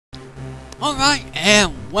Alright,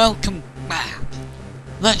 and welcome back.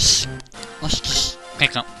 Let's just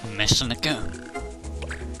pick up a mission again.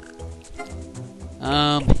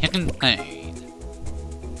 Hidden Blade.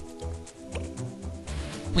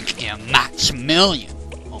 We could get a Maximilian.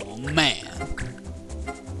 Oh man.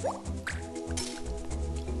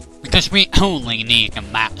 Because we only need a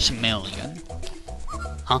Maximilian.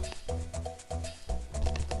 Huh?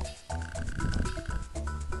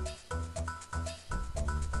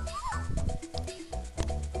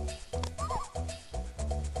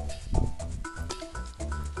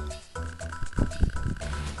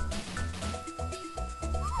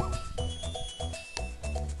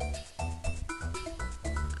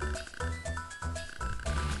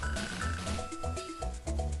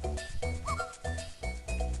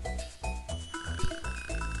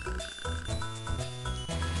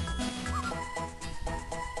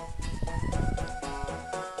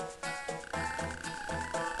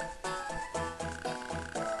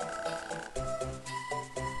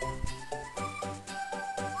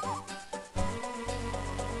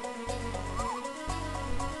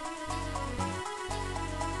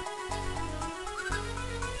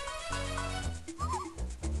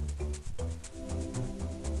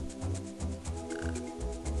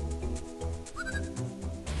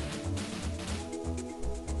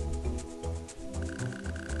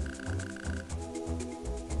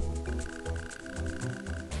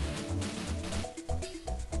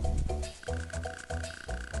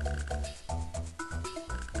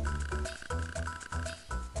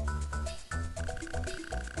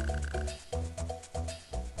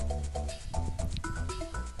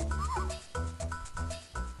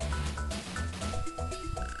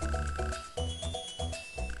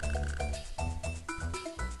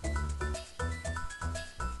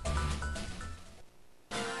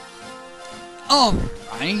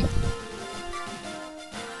 Alright.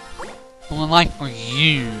 Well, like for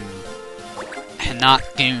you, and not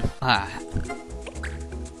do that.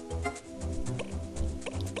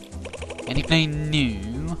 Anything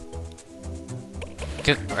new?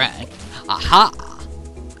 Good bread. Aha!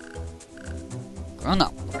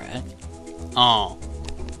 Grown-up bread. Oh,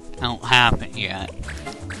 I don't have it yet.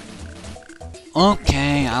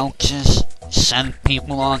 Okay, I'll just send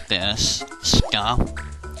people on this stuff.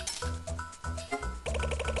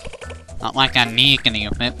 Not like I need any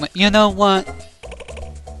of it, but you know what?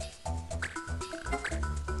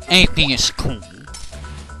 AP is cool.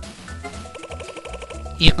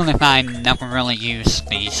 Even if I never really use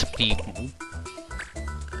these people.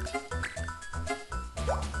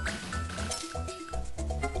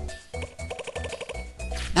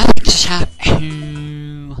 Now I just have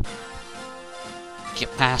to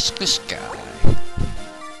get past this guy.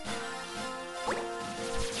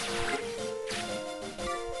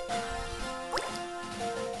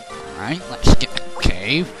 Alright, let's get the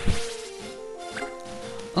cave.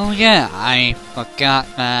 Oh yeah, I forgot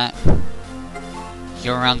that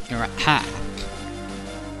you're under attack.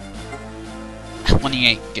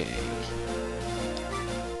 28 days.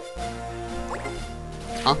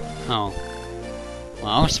 Huh? Oh.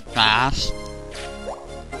 Well, that was fast.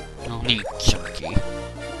 No need Chucky.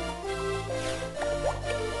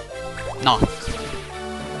 Not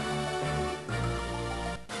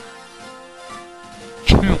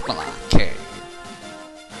Cave.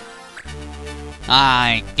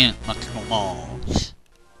 I can't look at the walls.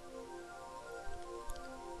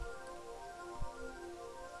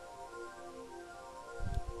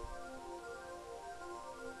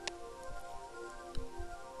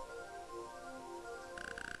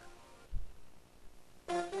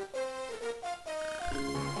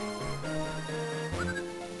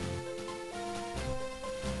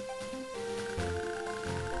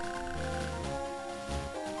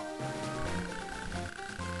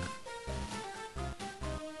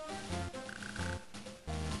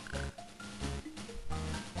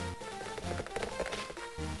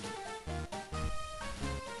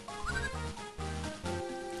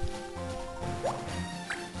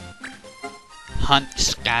 Hunt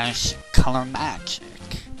scatters color magic.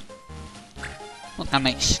 Well, that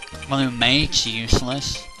makes blue mage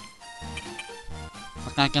useless.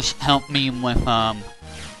 But that just help me with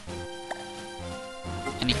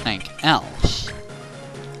anything else.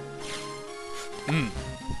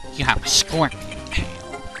 You have a scorpion tail.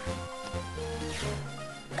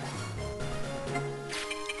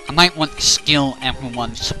 I might want to skill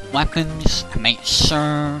everyone's weapons to make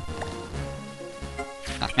sure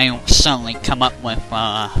that they don't suddenly come up with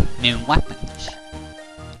new weapons.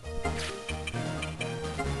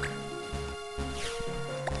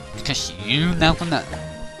 Because you never know.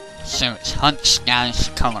 So it's Hunt Scatters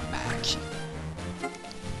color magic.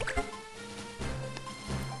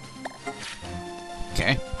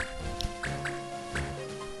 Okay.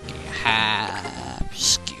 Do you have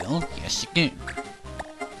skill? Yes, you do.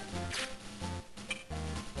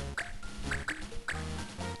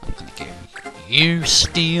 I'm gonna give you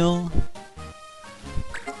steel.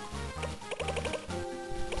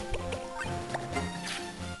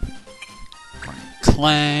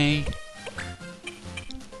 Clay.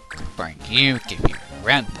 Bring you, give you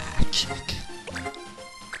red magic.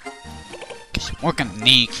 Cause we're gonna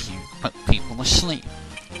need you to put people to sleep.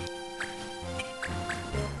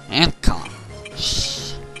 And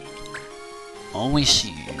commerce. Always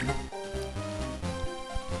you.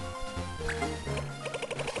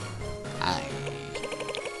 I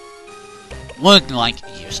would like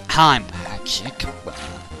to use time magic, but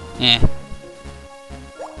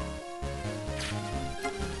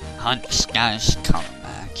undisguised color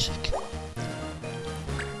magic.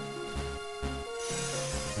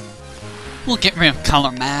 We'll get rid of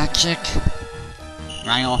color magic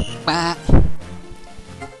right off the bat.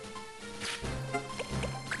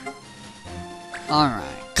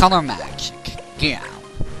 Alright, color magic. Get out.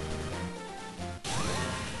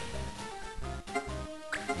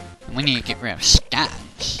 And we need to get rid of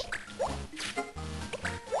status.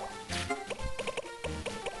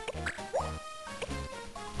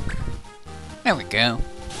 There we go.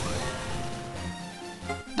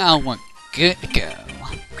 Now we're good to go.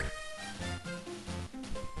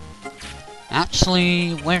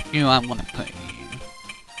 Actually, where do I want to put you?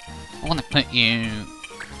 I want to put you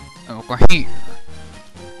over here.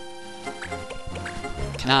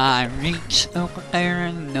 Can I reach over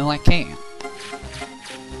there? No, I can't.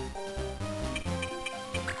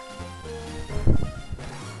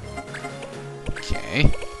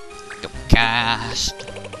 Okay. Double cast.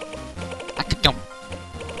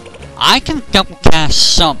 I can double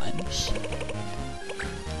cast summons.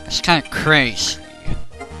 That's kind of crazy.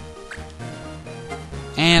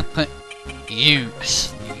 And put you to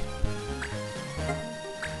sleep.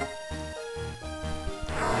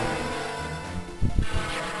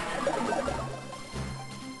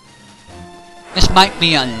 This might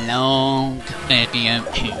be a long video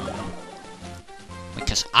too,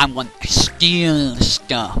 because I want to steal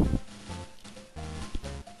stuff.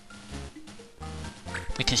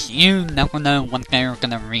 Because you never know when they're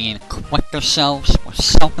gonna re-equip themselves with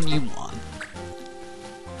something you want.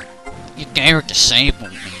 You dare disable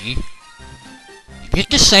me. If you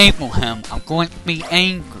disable him, I'm going to be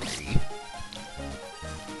angry.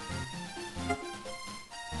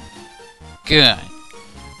 Good.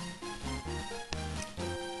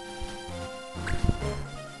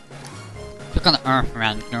 You're gonna Earth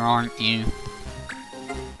Render, aren't you?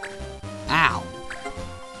 Ow.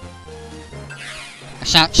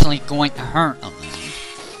 It's actually going to hurt a little.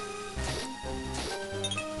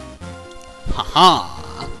 Haha.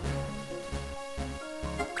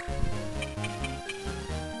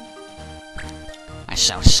 I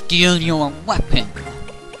shall steal your weapon.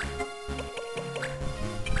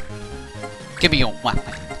 Give me your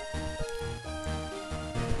weapon.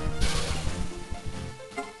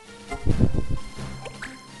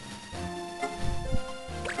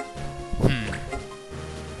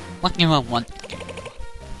 What do I want to do?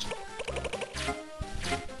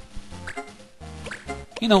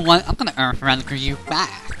 You know what? I'm gonna Earth Render you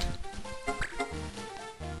back.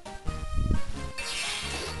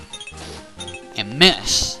 And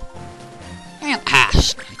miss.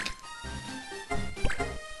 Fantastic.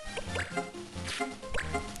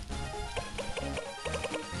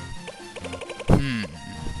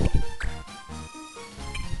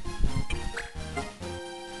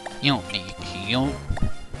 You don't need heal.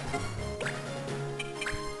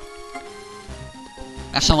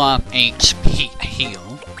 That's a lot of HP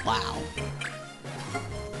heal. Wow.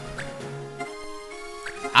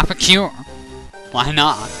 Have a cure. Why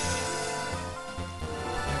not?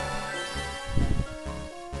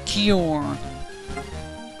 Cure.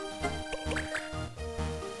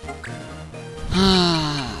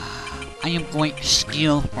 I am going to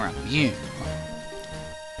steal from you.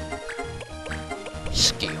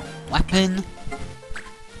 Steal weapon.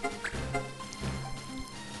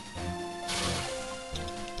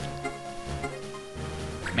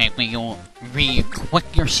 Maybe you'll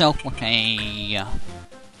re-equip yourself with a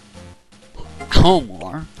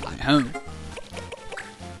Homor, I hope.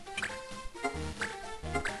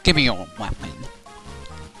 Give me your weapon.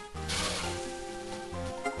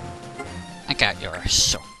 I got your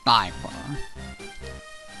survivor.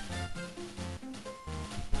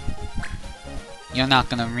 You're not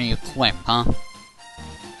gonna re-equip, huh?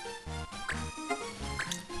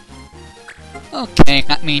 Okay,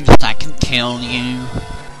 that means I can kill you.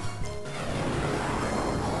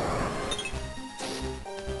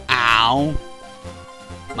 Ow.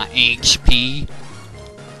 My HP.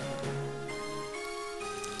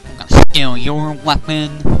 I'm gonna steal your weapon.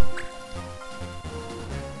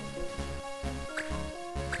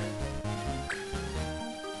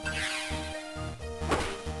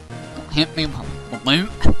 Don't hit me with the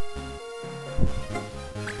loot.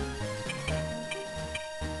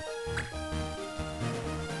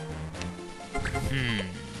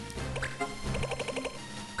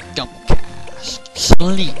 Double cast.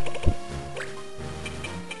 Sleep.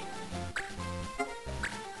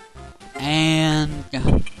 And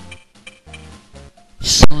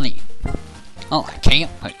sleep. Oh, I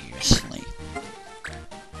can't put you to sleep.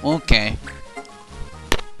 Okay.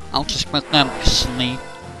 I'll just put them to sleep.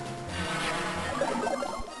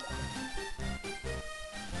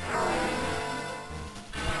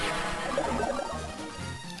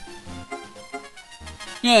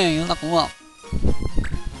 Yay, level up.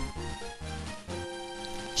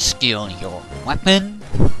 Skill your weapon.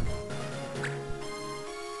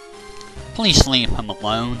 Please leave him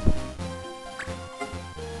alone.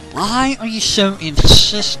 Why are you so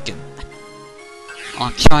insistent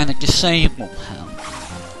on trying to disable him?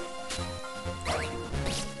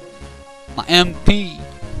 My MP.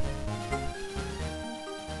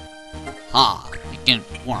 Ah, it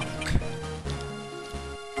didn't work.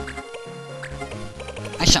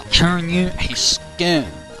 I shall turn you a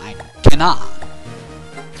stone. I cannot.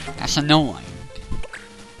 That's annoying.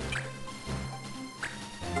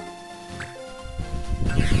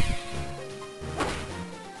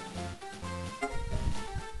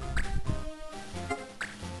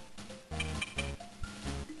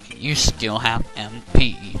 You still have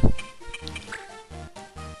MP.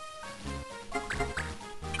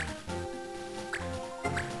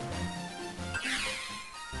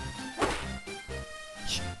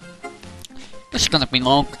 It's gonna be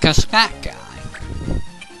long because of that guy.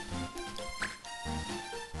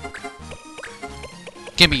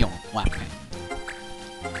 Give me your weapon.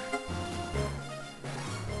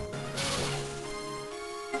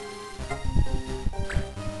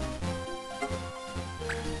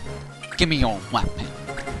 Give me your weapon.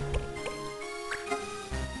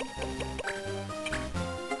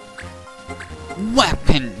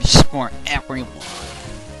 Weapons for everyone.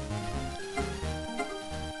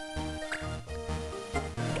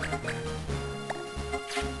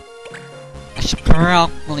 I should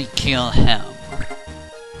probably kill him.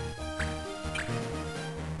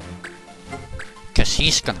 Because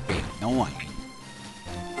he's gonna be annoying.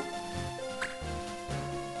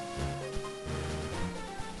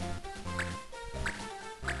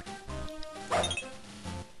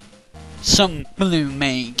 Some blue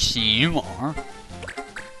mages you are.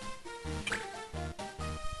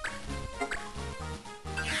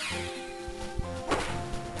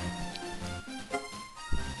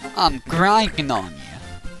 I'm grinding on you.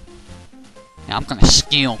 Now I'm gonna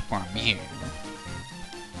steal from you.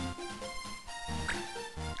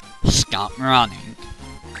 Stop running.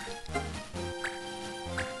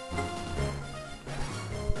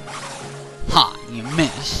 Ha, you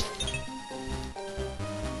missed.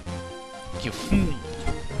 You fool.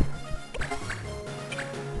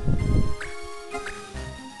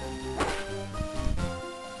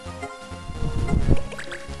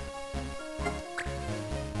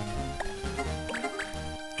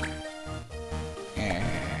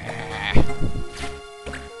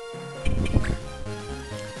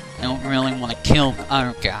 I don't really want to kill the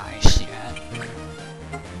other guys yet.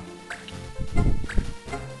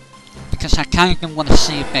 Because I kind of want to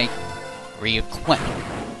see if they re-equip.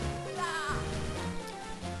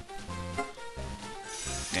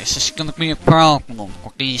 This is gonna be a problem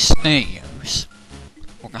for these videos.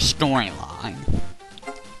 For the storyline.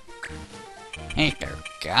 Hey there,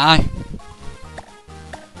 guy.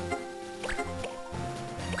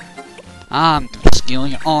 I'm gonna steal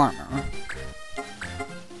your armor.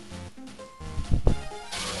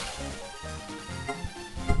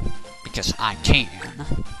 Because I can.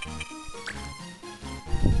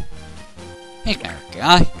 Hey there,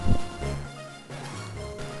 guy.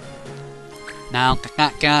 Now that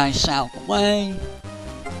that guy's out of the way,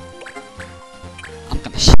 I'm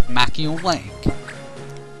gonna smack you awake.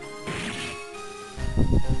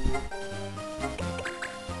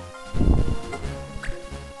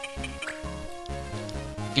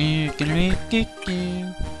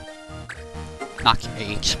 Knock your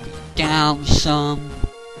HP down some.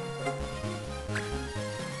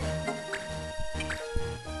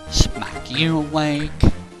 Smack you awake.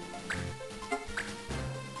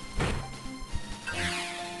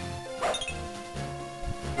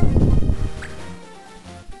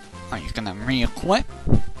 Are you gonna re-equip?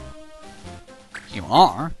 You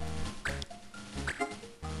are.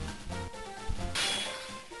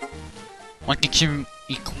 What did you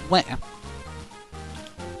equip?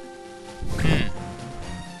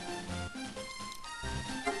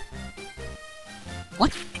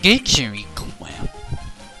 What did you equip?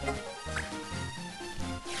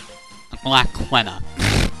 A black Quetta.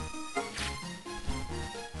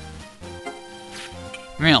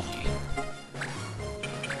 Really?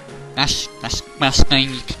 That's the best thing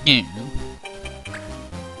you can do.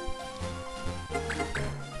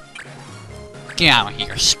 Get out of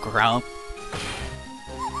here, scrub.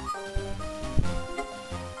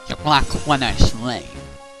 Your black Quetta is lame.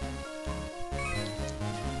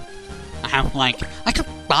 I could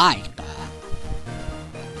buy that.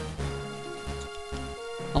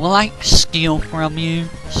 Will I steal from you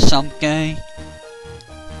someday?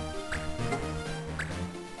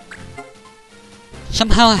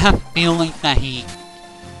 Somehow I have a feeling that he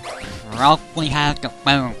probably had a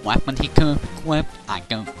better weapon he could have equipped. I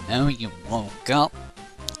don't know, you woke up.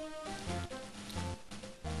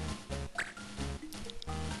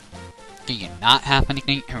 Do you not have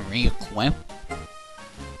anything to re-equip?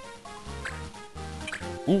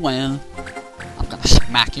 Well, I'm gonna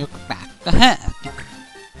smack you back the head.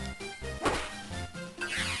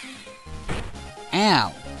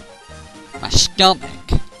 Ow! My stomach.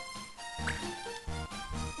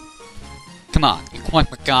 Come on,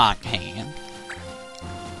 equip a god hand.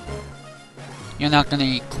 You're not gonna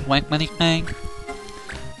equip anything?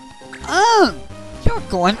 Oh! You're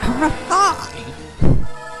going to revive!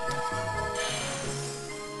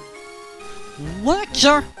 What's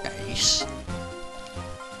your face?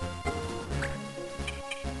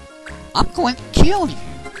 I'm going to kill you.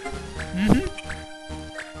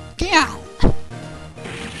 Get out.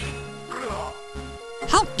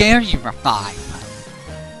 How dare you revive me?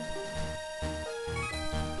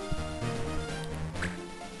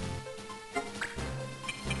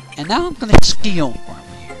 And now I'm gonna steal from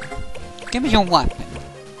you. Give me your weapon.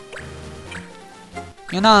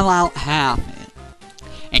 You're not allowed to have it.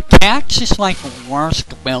 And Cax is like the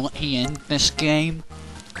worst ability in this game.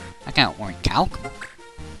 I can't work out.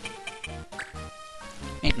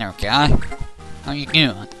 Hey there, guy. How you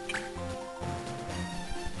doing?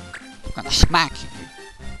 I'm gonna smack you.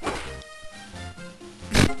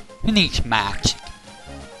 Who needs magic?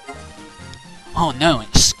 Oh no,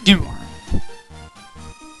 it's Stuart.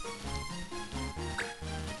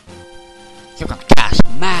 You're gonna cast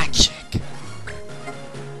magic.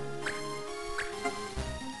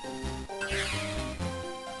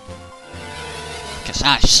 Cause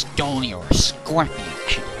I stole your scorpion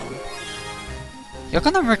tail. You're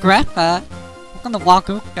gonna regret that. I'm gonna walk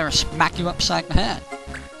over there and smack you upside the head.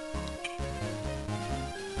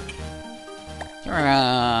 You're,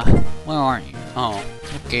 where are you? Oh,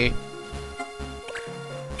 okay.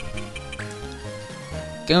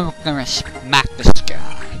 Go over there and smack this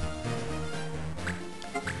guy.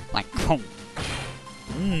 Like, boom.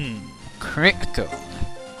 Critical.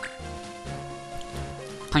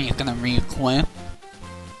 Are you gonna re-equip?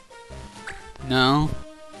 No?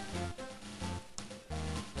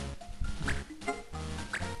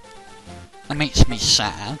 That makes me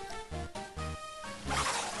sad.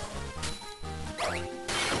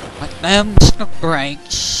 But them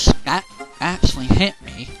breaks, that actually hit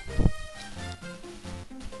me.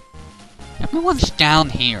 Everyone's down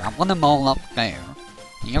here, I want them all up there.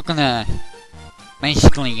 You're gonna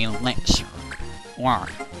basically elixir. Or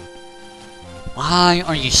why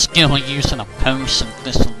are you still using a potion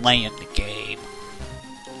this late in the game?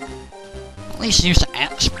 At least use an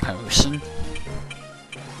X potion.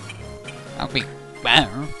 That'll be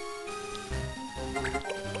better.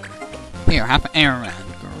 Here, have an air run,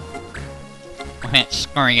 girl. We'll hit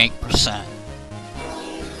 38%.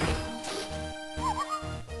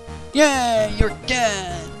 Yay, you're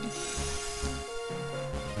dead!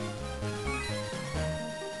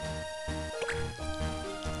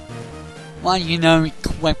 Why you know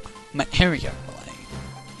equip material blade?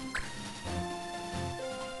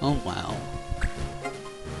 Oh well.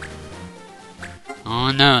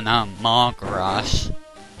 Oh no, not Mograss.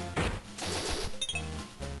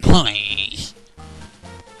 Please.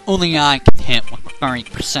 Only I can hit with a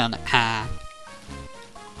 30% attack.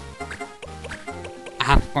 I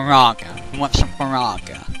have Faraga. Who wants a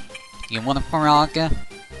Faraga? You want a Faraga?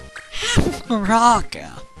 Have a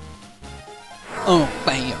Faraga! Oh,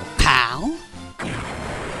 bayo, pal!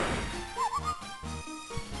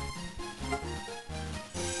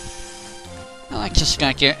 I just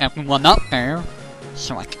gotta get everyone up there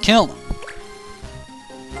so I can kill them.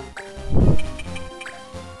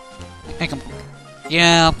 I think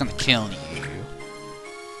yeah, I'm gonna kill you.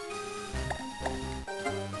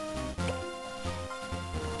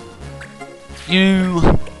 You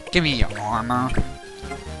Give me your armor.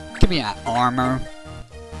 Give me that armor.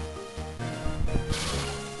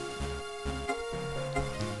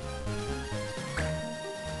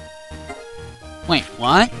 Wait,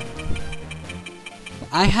 what?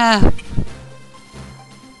 I have...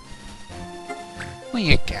 What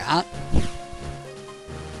you got?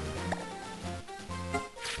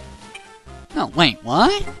 No, wait,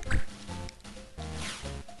 what?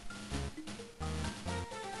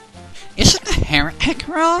 Is it the Heretic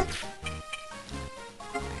Rod?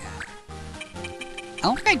 I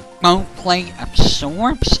don't think Bone Plate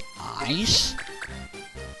absorbs ice.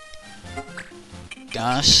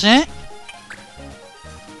 Does it?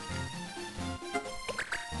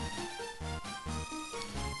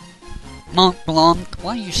 Mont Blanc,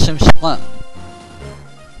 why are you so slow?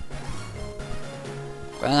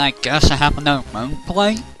 Well, I guess I have no Bone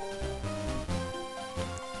Plate.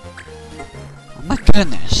 Oh my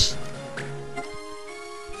goodness.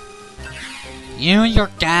 You and your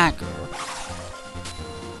dagger.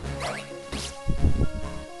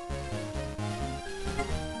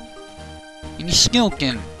 And you still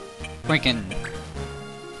can freaking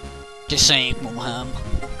disable him.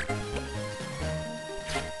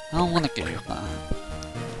 I don't wanna do that.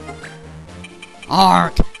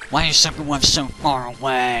 Arg! Why is everyone so far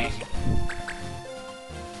away?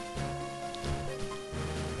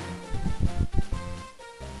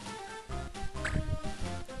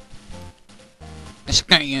 This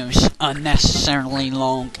game is unnecessarily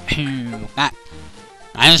long too. That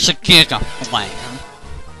is a Giga Flare.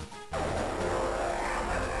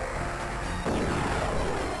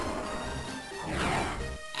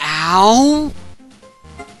 Ow!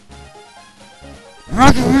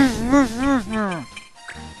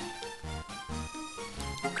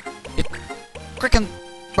 It frickin'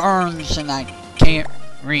 burns and I can't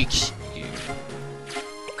reach you.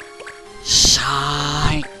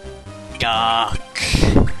 Psy duck.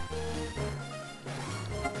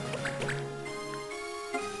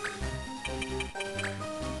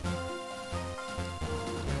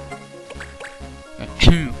 You're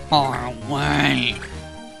too far away.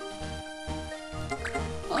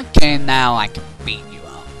 Okay, now I can beat you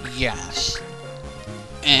up. Yes.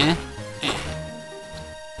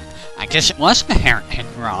 I guess it was the Heretic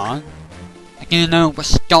Rod. I didn't know it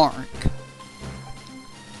was dark.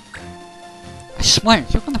 I swear,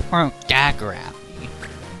 you're gonna throw a dagger at me.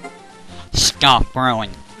 Stop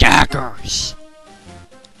throwing daggers!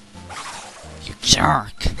 You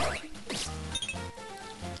jerk!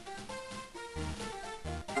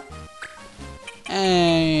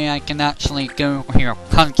 Hey, I can actually go over here and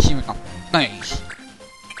punch you in the face.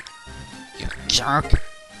 You jerk.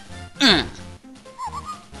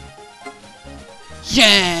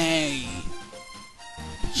 Yay!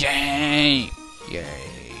 Yay!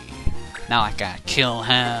 Yay! Now I gotta kill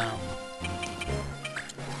him.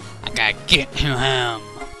 I gotta get to him.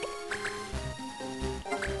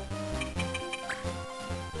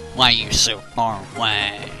 Why are you so far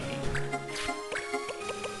away?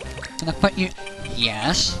 Can I put you...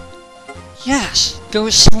 Yes. Yes! Go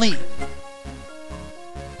to sleep.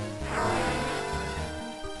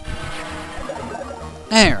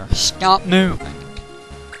 There, stop moving.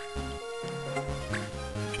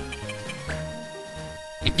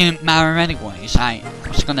 It didn't matter anyways, I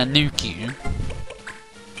was gonna nuke you.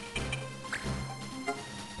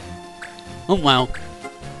 Oh well,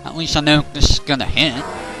 at least I know this is gonna hit.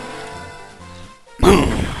 Boom!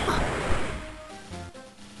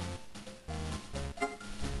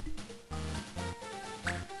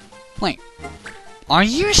 Wait, are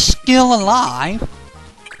you still alive?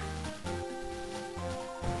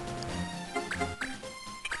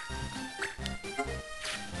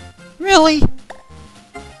 Really?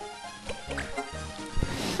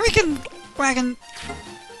 Freaking dragon.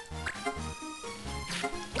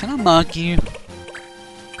 Can I mug you?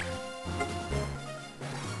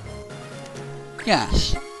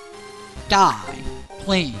 Yes. Die,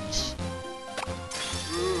 please.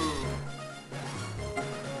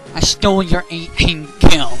 I stole your 18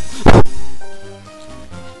 kill.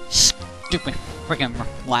 Stupid friggin'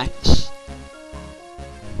 reflex.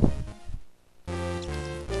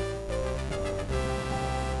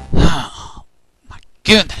 Oh my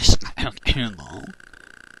goodness, that took too long.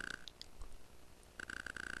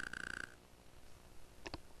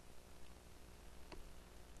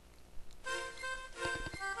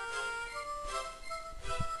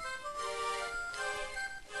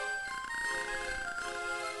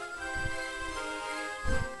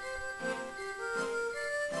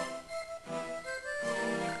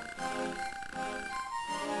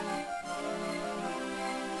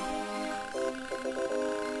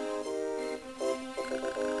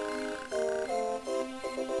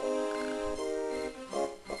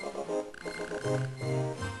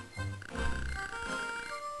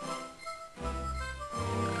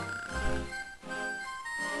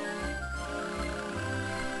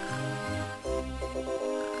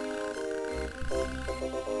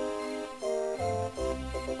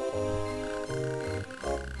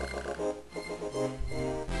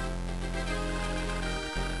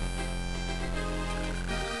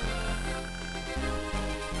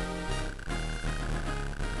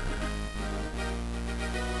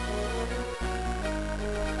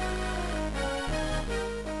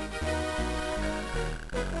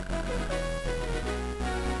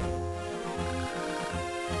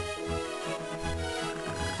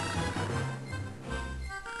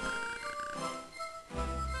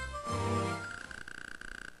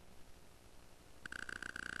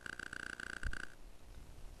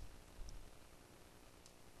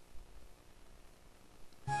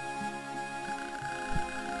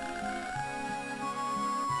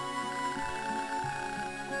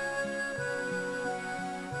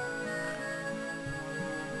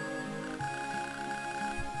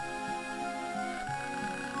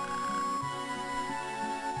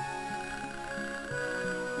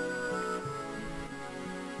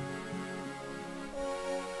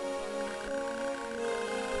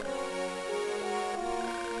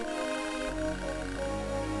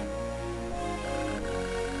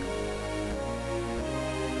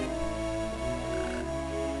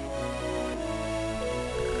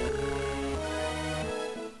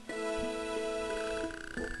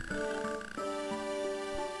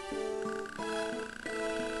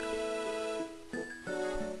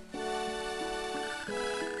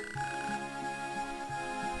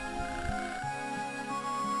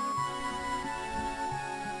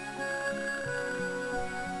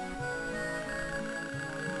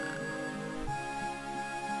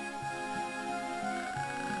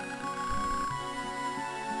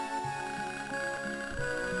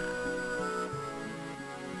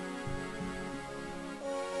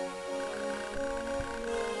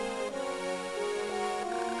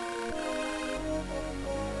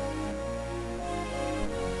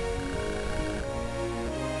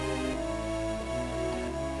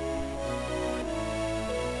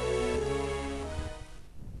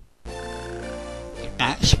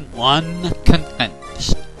 that's one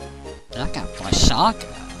convinced. I got Flysaga.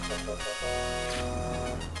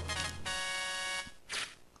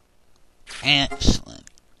 Excellent.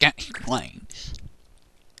 Get planes.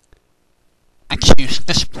 I choose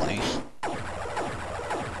this place.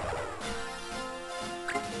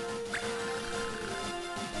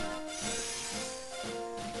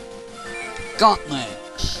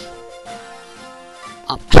 Gauntlets.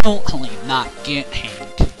 I'm totally not getting.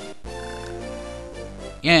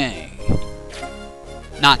 Yay.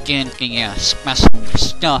 Not getting the special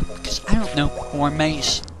stuff because I don't know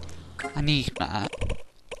formation. I need that.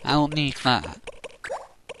 I don't need that.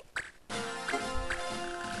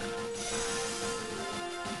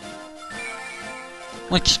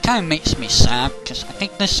 Which kind of makes me sad because I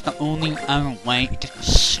think this is the only other way to get the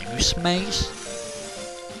Zeus maze.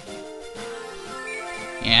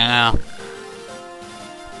 Yeah.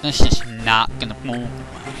 This is not gonna move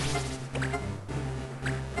away.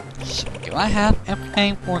 So, do I have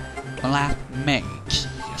everything for Black Mage?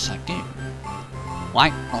 Yes, I do.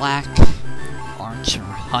 White, Black, Archer,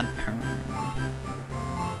 Hunter.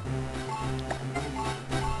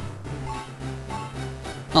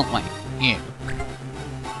 Oh, wait, you.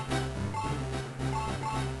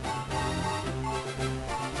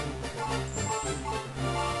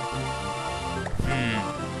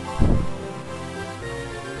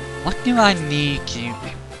 What do I need you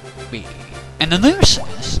to be? An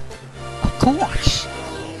Elusive? Of course.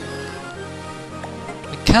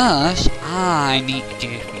 Because I need to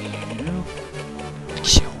give you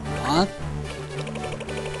Children.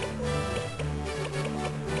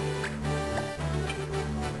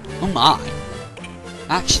 Oh my.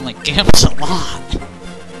 Actually gives a lot.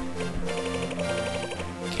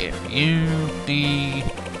 Give you the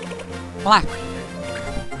Black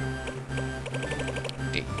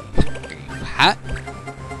hat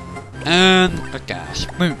and the gas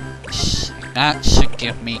boots. That should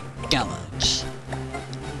give me gallons.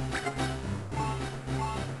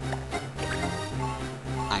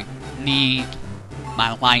 I need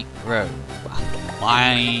my light robe.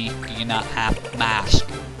 Why do you not have mask?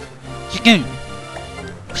 You do.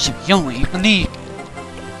 So you don't even need it.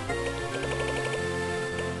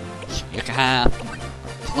 So you can have a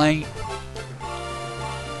plate.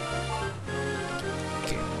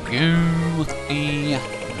 You the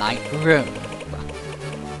light robe.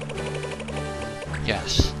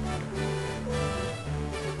 Yes.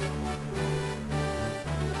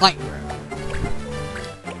 Light robe.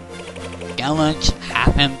 Gallons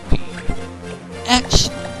happen here.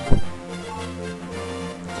 Excellent.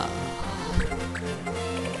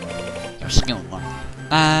 Your skill learning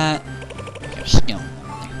that. Your skill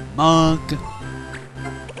learning mug.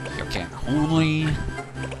 You're getting holy.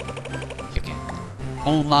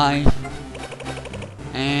 Whole life,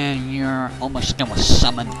 and you're almost done with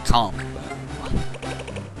summon combo.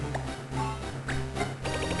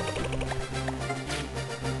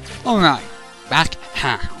 Alright, back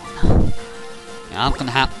at town. Now I'm gonna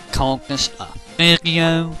have to call this a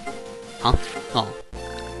video. Huh? Oh.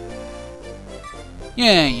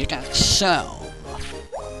 Yeah, you got so.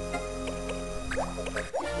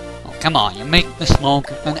 Oh, come on, you make this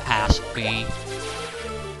longer than it has to be.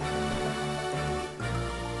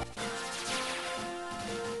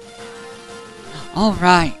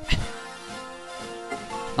 Alright.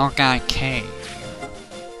 Norgai Cave.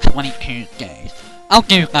 22 days. I'll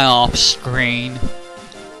do that off screen.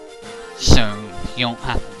 So you don't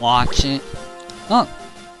have to watch it. Oh.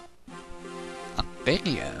 A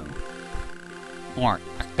video. Or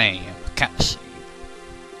a video cutscene.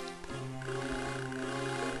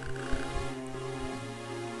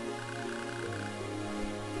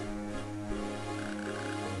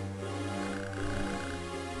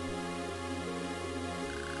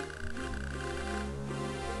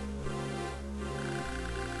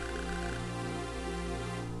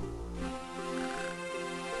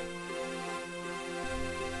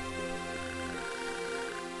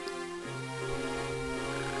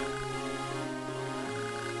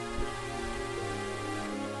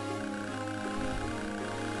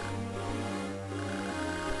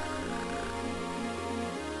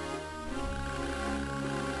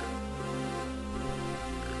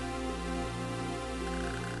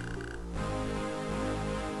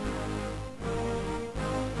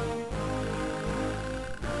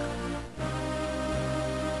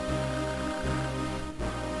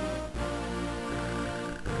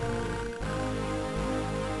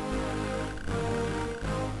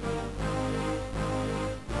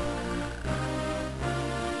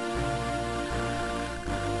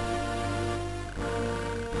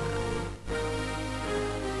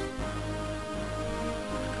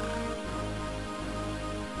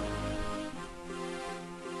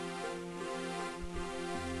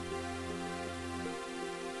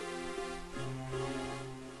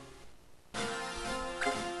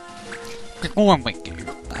 before we do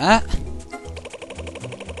that,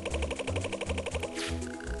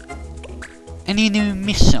 any new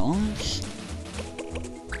missiles?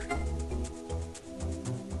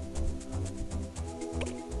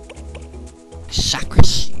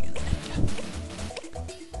 Sacrosanct.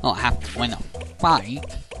 I'll have to win a fight.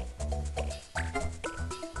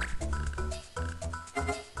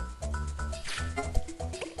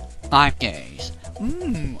 Five days.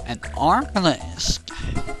 An Arbalest.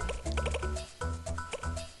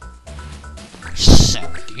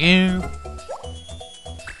 Send you.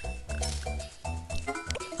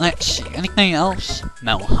 Let's see, anything else?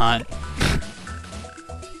 Mel Hunt.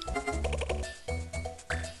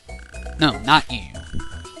 No, not you.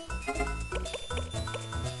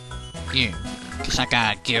 You. Cause I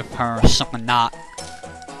gotta give her something not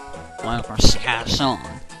whatever she has on.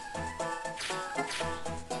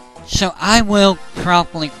 So I will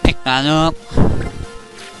probably pick that up.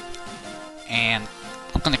 And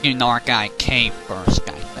I'm gonna do Nargai Cave first,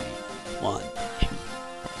 I think. 1,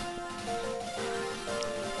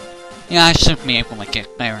 2. Yeah, I should be able to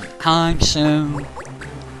get there in time, so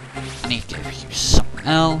I need to use something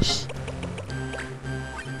else.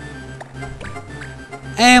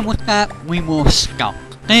 And with that, we will stop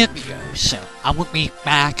the video. So I will be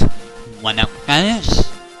back whenever that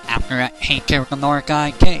is, after I take care of the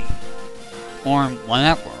Nargai Cave, or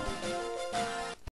whatever.